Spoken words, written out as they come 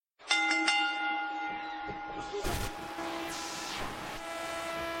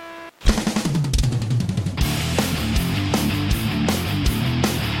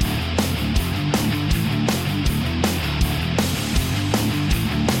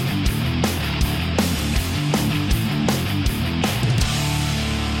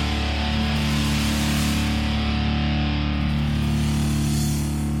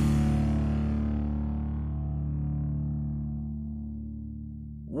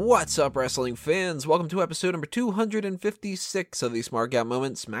What's up, wrestling fans? Welcome to episode number 256 of the Smart Out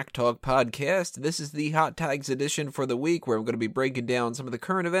Moment Smack Talk podcast. This is the Hot Tags edition for the week, where I'm going to be breaking down some of the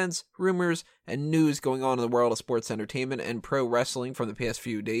current events, rumors, and news going on in the world of sports entertainment and pro wrestling from the past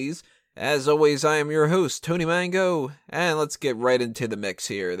few days. As always, I am your host, Tony Mango, and let's get right into the mix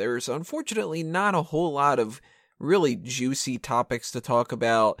here. There's unfortunately not a whole lot of really juicy topics to talk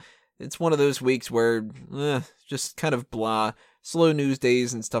about. It's one of those weeks where, just kind of blah, slow news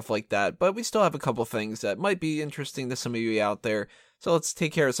days and stuff like that, but we still have a couple things that might be interesting to some of you out there, so let's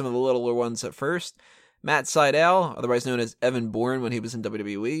take care of some of the littler ones at first. Matt Sydal, otherwise known as Evan Bourne when he was in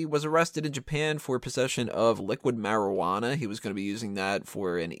WWE, was arrested in Japan for possession of liquid marijuana. He was going to be using that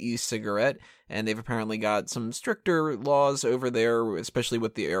for an e-cigarette, and they've apparently got some stricter laws over there, especially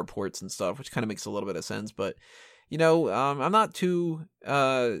with the airports and stuff, which kind of makes a little bit of sense, but I'm not too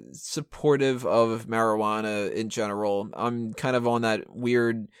supportive of marijuana in general. I'm kind of on that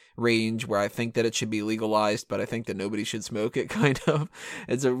weird range where I think that it should be legalized, but I think that nobody should smoke it, kind of.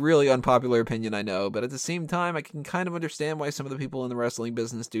 It's a really unpopular opinion, I know, but at the same time, I can kind of understand why some of the people in the wrestling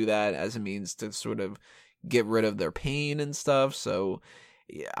business do that as a means to sort of get rid of their pain and stuff, so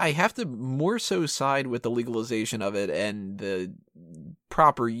I have to more so side with the legalization of it and the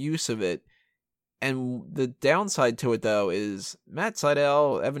proper use of it. And the downside to it, though, is Matt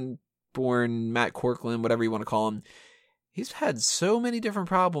Sydal, Evan Bourne, Matt Corkland, whatever you want to call him, he's had so many different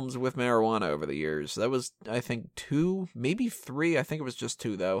problems with marijuana over the years. That was, I think, 2, maybe 3. I think it was just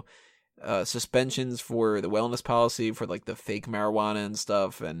 2, though. Suspensions for the wellness policy for, like, the fake marijuana and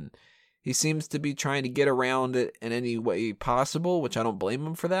stuff. And he seems to be trying to get around it in any way possible, which I don't blame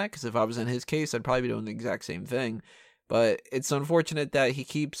him for that, because if I was in his case, I'd probably be doing the exact same thing. But it's unfortunate that he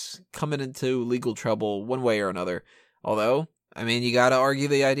keeps coming into legal trouble one way or another. Although, I mean, you gotta argue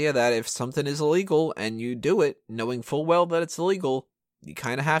the idea that if something is illegal and you do it, knowing full well that it's illegal, you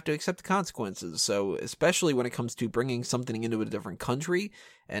kind of have to accept the consequences. So, especially when it comes to bringing something into a different country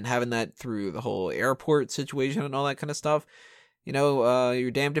and having that through the whole airport situation and all that kind of stuff,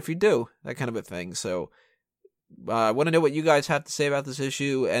 you're damned if you do, that kind of a thing. So, I want to know what you guys have to say about this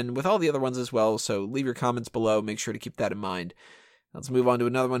issue, and with all the other ones as well, so leave your comments below. Make sure to keep that in mind. Let's move on to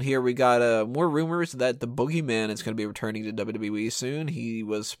another one here. We got more rumors that the Boogeyman is going to be returning to WWE soon. He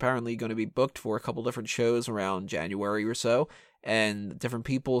was apparently going to be booked for a couple different shows around January or so, and different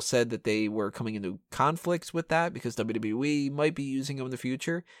people said that they were coming into conflicts with that because WWE might be using him in the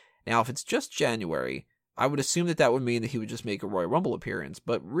future. Now, if it's just January, I would assume that would mean that he would just make a Royal Rumble appearance,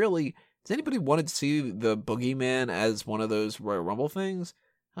 but really, does anybody want to see the Boogeyman as one of those Royal Rumble things?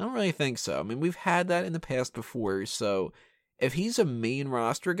 I don't really think so. I mean, we've had that in the past before, so if he's a main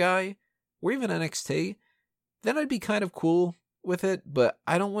roster guy, or even NXT, then I'd be kind of cool with it, but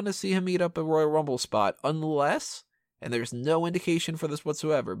I don't want to see him eat up a Royal Rumble spot unless, and there's no indication for this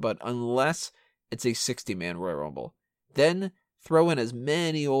whatsoever, but unless it's a 60-man Royal Rumble. Then throw in as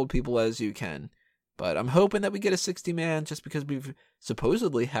many old people as you can. But I'm hoping that we get a 60-man just because we've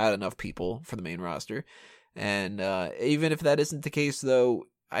supposedly had enough people for the main roster. And even if that isn't the case, though,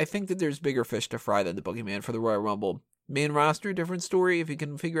 I think that there's bigger fish to fry than the Boogeyman for the Royal Rumble. Main roster, different story. If you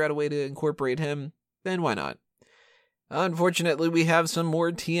can figure out a way to incorporate him, then why not? Unfortunately, we have some more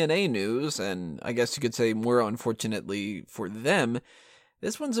TNA news, and I guess you could say more unfortunately for them.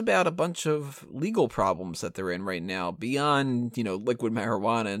 This one's about a bunch of legal problems that they're in right now, beyond, liquid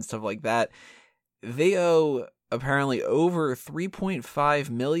marijuana and stuff like that. They owe apparently over $3.5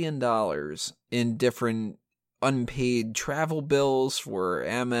 million in different unpaid travel bills for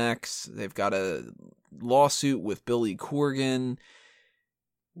Amex. They've got a lawsuit with Billy Corgan.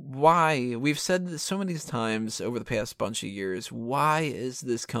 Why? We've said this so many times over the past bunch of years. Why is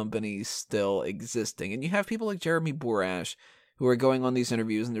this company still existing? And you have people like Jeremy Borash who are going on these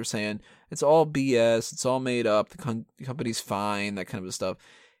interviews and they're saying, it's all BS, it's all made up, the company's fine, that kind of stuff.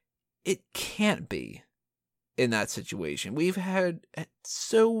 It can't be in that situation. We've had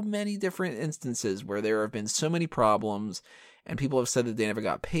so many different instances where there have been so many problems and people have said that they never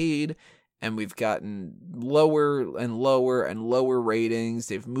got paid, and we've gotten lower and lower and lower ratings.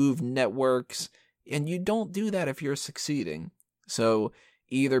 They've moved networks, and you don't do that if you're succeeding. So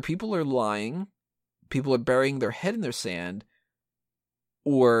either people are lying, people are burying their head in their sand,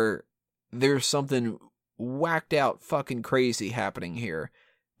 or there's something whacked out fucking crazy happening here.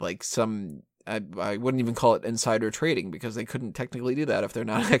 Like I wouldn't even call it insider trading because they couldn't technically do that if they're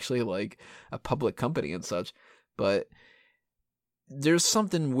not actually like a public company and such. But there's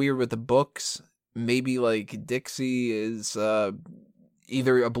something weird with the books. Maybe like Dixie is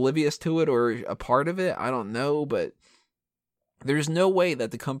either oblivious to it or a part of it. I don't know, but there's no way that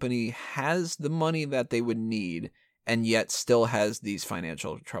the company has the money that they would need and yet still has these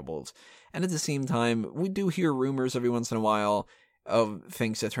financial troubles. And at the same time, we do hear rumors every once in a while of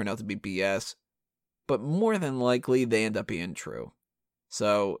things that turn out to be BS, but more than likely they end up being true.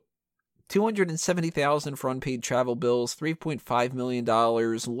 So $270,000 for unpaid travel bills, $3.5 million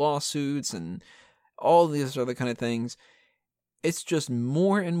lawsuits, and all these other kind of things. It's just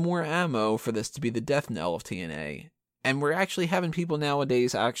more and more ammo for this to be the death knell of TNA. And we're actually having people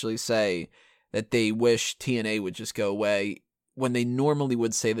nowadays actually say that they wish TNA would just go away, when they normally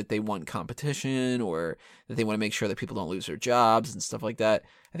would say that they want competition or that they want to make sure that people don't lose their jobs and stuff like that.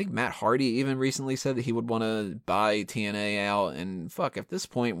 I think Matt Hardy even recently said that he would want to buy TNA out, and fuck, at this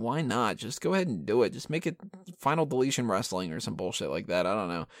point, why not? Just go ahead and do it. Just make it Final Deletion Wrestling or some bullshit like that. I don't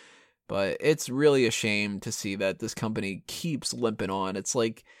know. But it's really a shame to see that this company keeps limping on. It's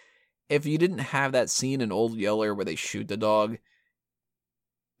like, if you didn't have that scene in Old Yeller where they shoot the dog,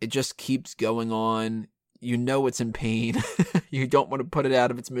 it just keeps going on. You know it's in pain. You don't want to put it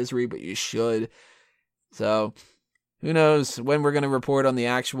out of its misery, but you should. So, who knows when we're going to report on the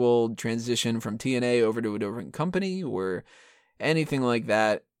actual transition from TNA over to a different company or anything like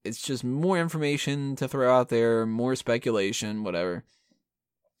that. It's just more information to throw out there, more speculation, whatever.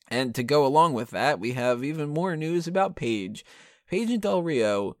 And to go along with that, we have even more news about Paige. Paige and Del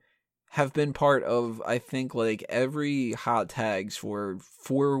Rio have been part of, I think, like every hot tags for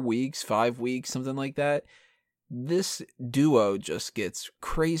 4 weeks, 5 weeks, something like that. This duo just gets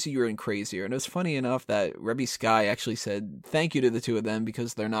crazier and crazier. And it was funny enough that Rebby Sky actually said thank you to the two of them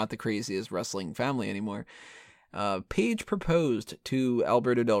because they're not the craziest wrestling family anymore. Paige proposed to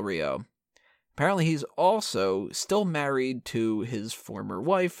Alberto Del Rio. Apparently he's also still married to his former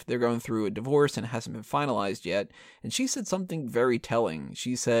wife. They're going through a divorce and it hasn't been finalized yet. And she said something very telling.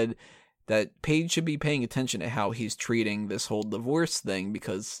 She said that Paige should be paying attention to how he's treating this whole divorce thing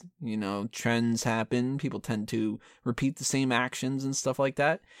because, you know, trends happen. People tend to repeat the same actions and stuff like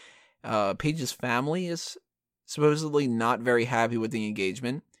that. Paige's family is supposedly not very happy with the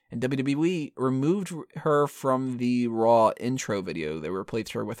engagement. And WWE removed her from the Raw intro video. They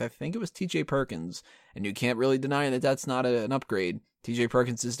replaced her with, I think it was TJ Perkins. And you can't really deny that that's not an upgrade. TJ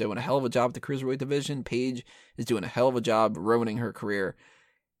Perkins is doing a hell of a job at the Cruiserweight division. Paige is doing a hell of a job ruining her career.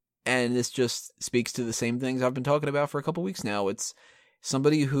 And this just speaks to the same things I've been talking about for a couple weeks now. It's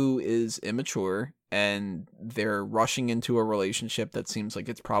somebody who is immature and they're rushing into a relationship that seems like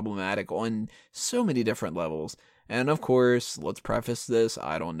it's problematic on so many different levels. And of course, let's preface this,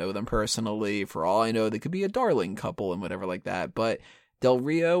 I don't know them personally. For all I know, they could be a darling couple and whatever like that. But Del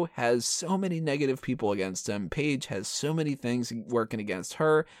Rio has so many negative people against him. Paige has so many things working against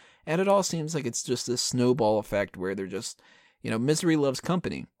her. And it all seems like it's just this snowball effect where they're just, you know, misery loves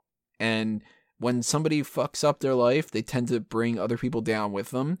company. And when somebody fucks up their life, they tend to bring other people down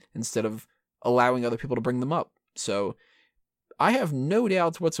with them instead of allowing other people to bring them up. So I have no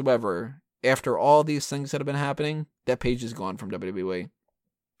doubts whatsoever, after all these things that have been happening, that Paige is gone from WWE.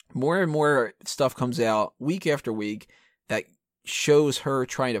 More and more stuff comes out week after week that shows her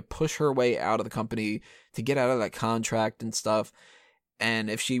trying to push her way out of the company to get out of that contract and stuff.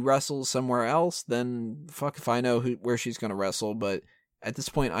 And if she wrestles somewhere else, then fuck if I know where she's going to wrestle. But at this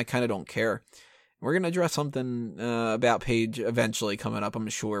point, I kind of don't care. We're going to address something about Paige eventually coming up, I'm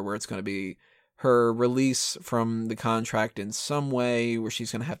sure, where it's going to be her release from the contract in some way, where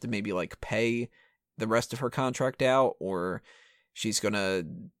she's going to have to maybe like pay the rest of her contract out, or she's going to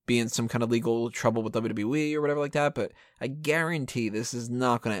be in some kind of legal trouble with WWE or whatever like that. But I guarantee this is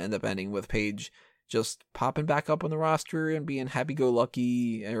not going to end up ending with Paige just popping back up on the roster and being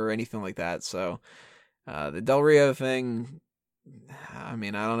happy-go-lucky or anything like that. So the Del Rio thing, I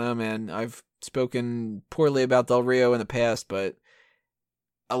mean, I don't know, man. I've spoken poorly about Del Rio in the past, but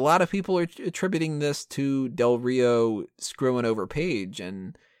a lot of people are attributing this to Del Rio screwing over Paige,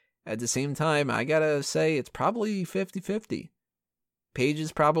 and at the same time, I gotta say, it's probably 50-50. Paige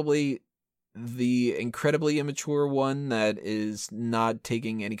is probably the incredibly immature one that is not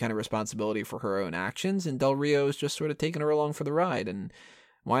taking any kind of responsibility for her own actions, and Del Rio is just sort of taking her along for the ride, and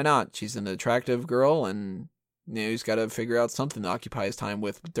why not? She's an attractive girl, and you know, he's got to figure out something to occupy his time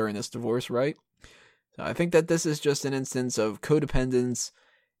with during this divorce, right? So I think that this is just an instance of codependence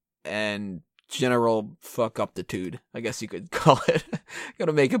and general fuck-up-titude, I guess you could call it.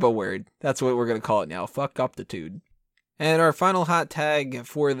 Gotta make up a word. That's what we're gonna call it now, fuck-up-titude. And our final hot tag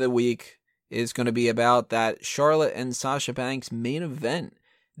for the week is going to be about that Charlotte and Sasha Banks main event.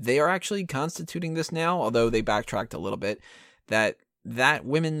 They are actually constituting this now, although they backtracked a little bit, that that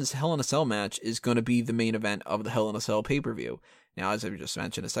women's Hell in a Cell match is going to be the main event of the Hell in a Cell pay-per-view. Now, as I just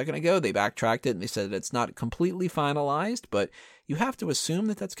mentioned a second ago, they backtracked it and they said that it's not completely finalized, but you have to assume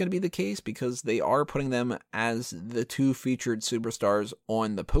that that's going to be the case because they are putting them as the two featured superstars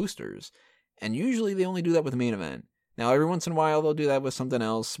on the posters. And usually they only do that with the main event. Now, every once in a while, they'll do that with something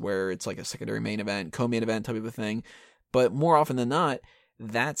else where it's like a secondary main event, co-main event type of a thing. But more often than not,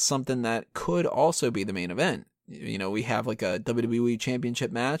 that's something that could also be the main event. You know, we have like a WWE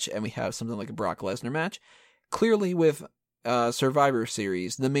Championship match and we have something like a Brock Lesnar match. Clearly with Survivor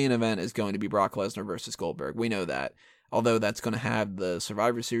Series, the main event is going to be Brock Lesnar versus Goldberg. We know that. Although that's going to have the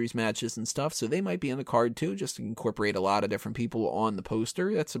Survivor Series matches and stuff, so they might be in the card too, just to incorporate a lot of different people on the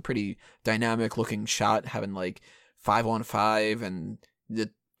poster. That's a pretty dynamic looking shot, having like 5-on-5 and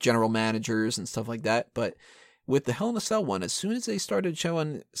the general managers and stuff like that. But with the Hell in a Cell one, as soon as they started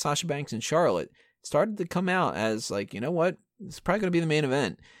showing Sasha Banks and Charlotte, it started to come out as like, you know what, it's probably going to be the main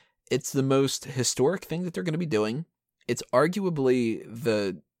event. It's the most historic thing that they're going to be doing. It's arguably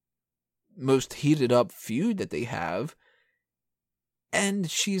the most heated up feud that they have.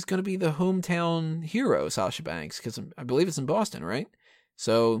 And she's going to be the hometown hero, Sasha Banks, because I believe it's in Boston, right?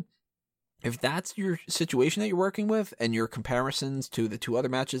 So if that's your situation that you're working with and your comparisons to the two other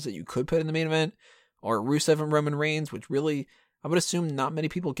matches that you could put in the main event, or Rusev and Roman Reigns, which really, I would assume not many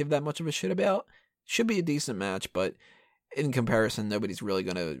people give that much of a shit about, should be a decent match, but in comparison, nobody's really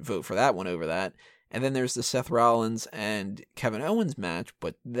going to vote for that one over that. And then there's the Seth Rollins and Kevin Owens match,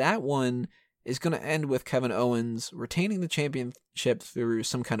 but that one is going to end with Kevin Owens retaining the championship through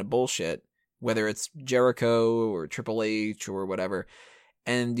some kind of bullshit, whether it's Jericho or Triple H or whatever.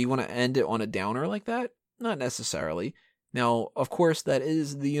 And do you want to end it on a downer like that? Not necessarily. Now, of course, that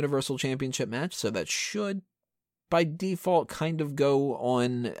is the Universal Championship match, so that should, by default, kind of go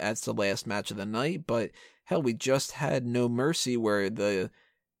on as the last match of the night, but hell, we just had No Mercy where the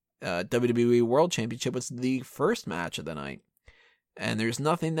WWE World Championship was the first match of the night. And there's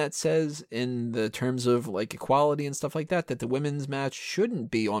nothing that says in the terms of like equality and stuff like that that the women's match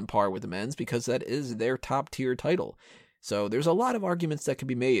shouldn't be on par with the men's because that is their top tier title. So there's a lot of arguments that could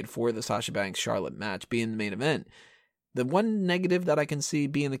be made for the Sasha Banks Charlotte match being the main event. The one negative that I can see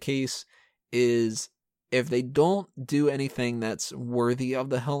being the case is if they don't do anything that's worthy of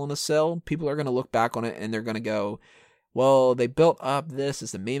the Hell in a Cell, people are going to look back on it and they're going to go, well, they built up this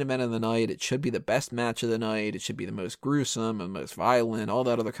as the main event of the night. It should be the best match of the night. It should be the most gruesome and most violent, all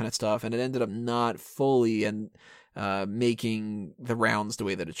that other kind of stuff. And it ended up not fully and making the rounds the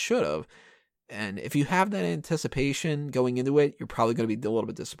way that it should have. And if you have that anticipation going into it, you're probably going to be a little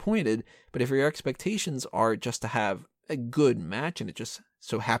bit disappointed. But if your expectations are just to have a good match and it just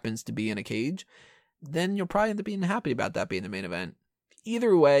so happens to be in a cage, then you'll probably end up being happy about that being the main event.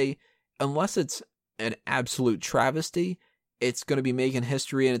 Either way, unless it's an absolute travesty, it's going to be making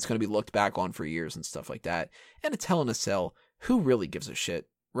history and it's going to be looked back on for years and stuff like that. And it's Hell in a Cell. Who really gives a shit,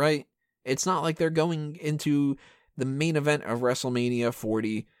 right? It's not like they're going into the main event of WrestleMania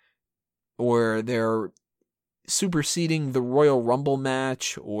 40 or they're superseding the Royal Rumble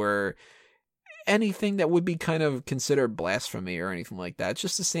match or anything that would be kind of considered blasphemy or anything like that. It's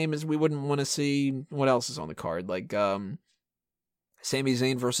just the same as we wouldn't want to see what else is on the card. Like, Sami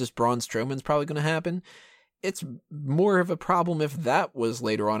Zayn versus Braun Strowman's probably going to happen. It's more of a problem if that was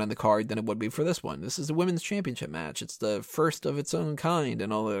later on in the card than it would be for this one. This is a women's championship match. It's the first of its own kind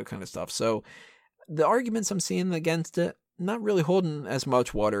and all that kind of stuff. So the arguments I'm seeing against it, not really holding as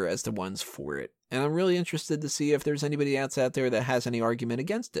much water as the ones for it. And I'm really interested to see if there's anybody else out there that has any argument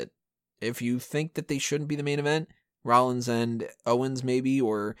against it. If you think that they shouldn't be the main event, Rollins and Owens maybe,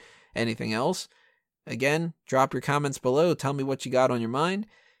 or anything else, again, drop your comments below. Tell me what you got on your mind.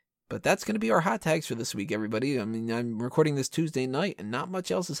 But that's going to be our hot tags for this week, everybody. I mean, I'm recording this Tuesday night and not much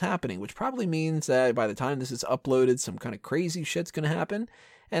else is happening, which probably means that by the time this is uploaded, some kind of crazy shit's going to happen.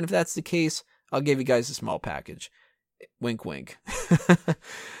 And if that's the case, I'll give you guys a small package. Wink, wink.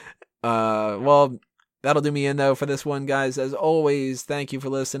 Well, that'll do me in, though, for this one, guys. As always, thank you for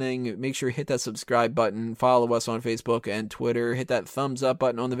listening. Make sure you hit that subscribe button. Follow us on Facebook and Twitter. Hit that thumbs up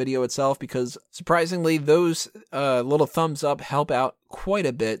button on the video itself because, surprisingly, those little thumbs up help out quite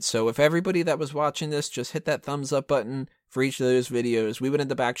a bit. So if everybody that was watching this just hit that thumbs up button for each of those videos, we would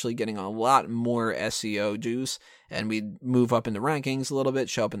end up actually getting a lot more SEO juice, and we'd move up in the rankings a little bit,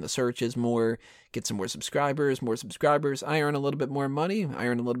 show up in the searches more, get some more subscribers. I earn a little bit more money.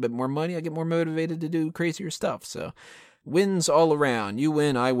 I get more motivated to do crazier stuff. So wins all around. You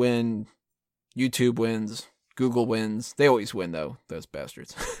win, I win, YouTube wins, Google wins. They always win, though, those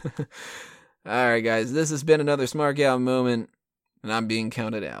bastards. All right, guys, this has been another Smart Gal Moment, and I'm being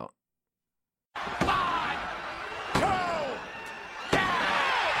counted out.